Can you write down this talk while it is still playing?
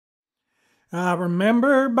I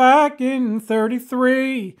remember back in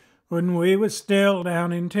 33 when we was still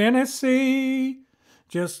down in Tennessee.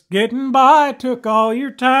 Just getting by took all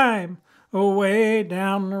your time away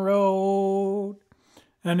down the road.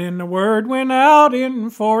 And then the word went out in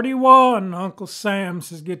 41, Uncle Sam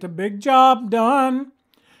says get the big job done.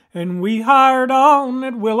 And we hired on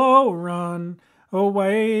at Willow Run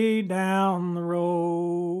away down the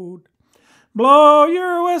road. Blow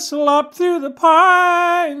your whistle up through the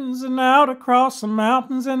pines and out across the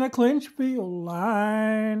mountains in a clinch field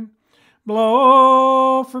line.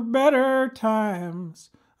 Blow for better times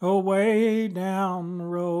away down the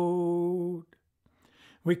road.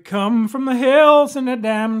 We come from the hills and the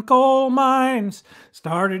damn coal mines,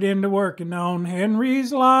 started into working on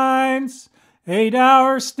Henry's lines. 8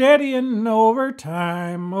 hours steady and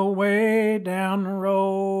overtime away down the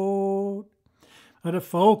road. But the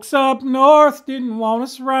folks up north didn't want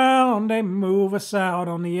us round. They move us out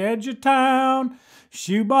on the edge of town.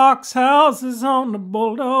 Shoebox houses on the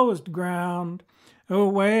bulldozed ground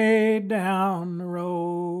away down the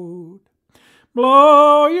road.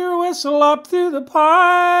 Blow your whistle up through the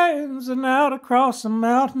pines and out across the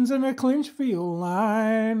mountains in a clinch field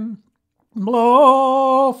line.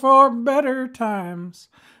 Blow for better times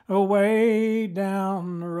away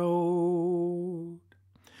down the road.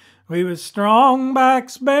 We was strong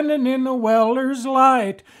backs bending in the welder's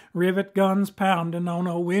light, rivet guns pounding on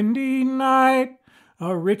a windy night,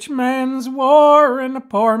 a rich man's war and a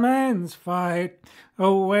poor man's fight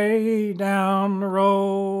away down the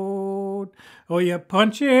road. Oh, you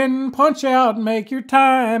punch in, punch out, make your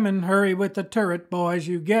time, and hurry with the turret, boys,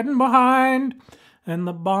 you getting behind. And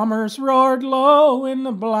the bombers roared low in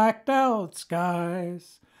the blacked out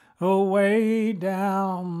skies away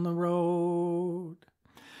down the road.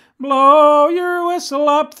 Blow your whistle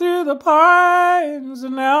up through the pines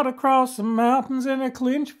and out across the mountains in a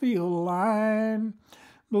clinch field line.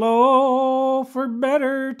 Blow for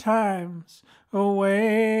better times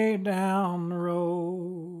away down the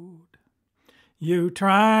road. You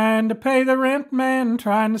trying to pay the rent man,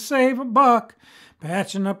 trying to save a buck,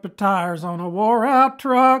 patching up the tires on a wore-out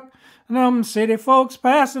truck, and them city folks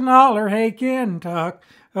passing holler, hey, Kentuck,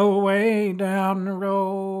 away down the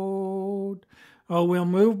road. Oh, we'll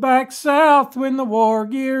move back south when the war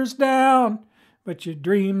gear's down, but your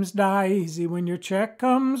dreams die easy when your check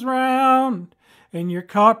comes round, and you're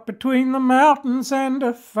caught between the mountains and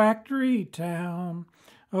a factory town,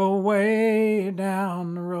 away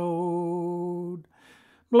down the road.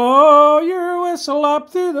 Blow your whistle up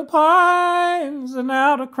through the pines and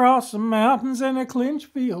out across the mountains in a clinch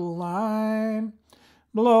field line.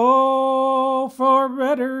 Blow for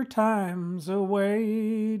better times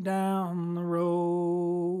away down the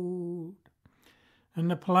road.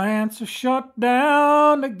 And the plants are shut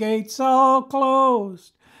down, the gates all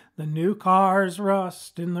closed, the new cars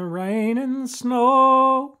rust in the rain and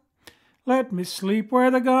snow. Let me sleep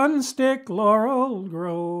where the gunstick laurel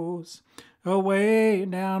grows, away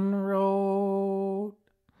down the road.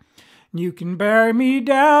 You can bury me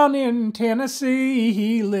down in Tennessee,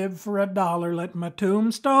 he lived for $1, let my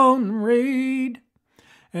tombstone read,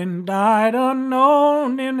 and died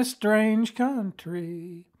unknown in a strange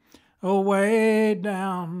country, away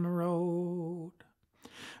down the road.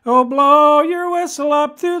 Oh, blow your whistle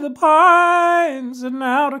up through the pines and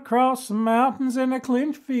out across the mountains in a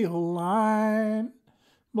clinch field line.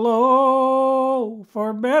 Blow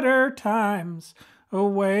for better times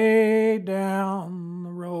away down the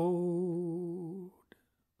road.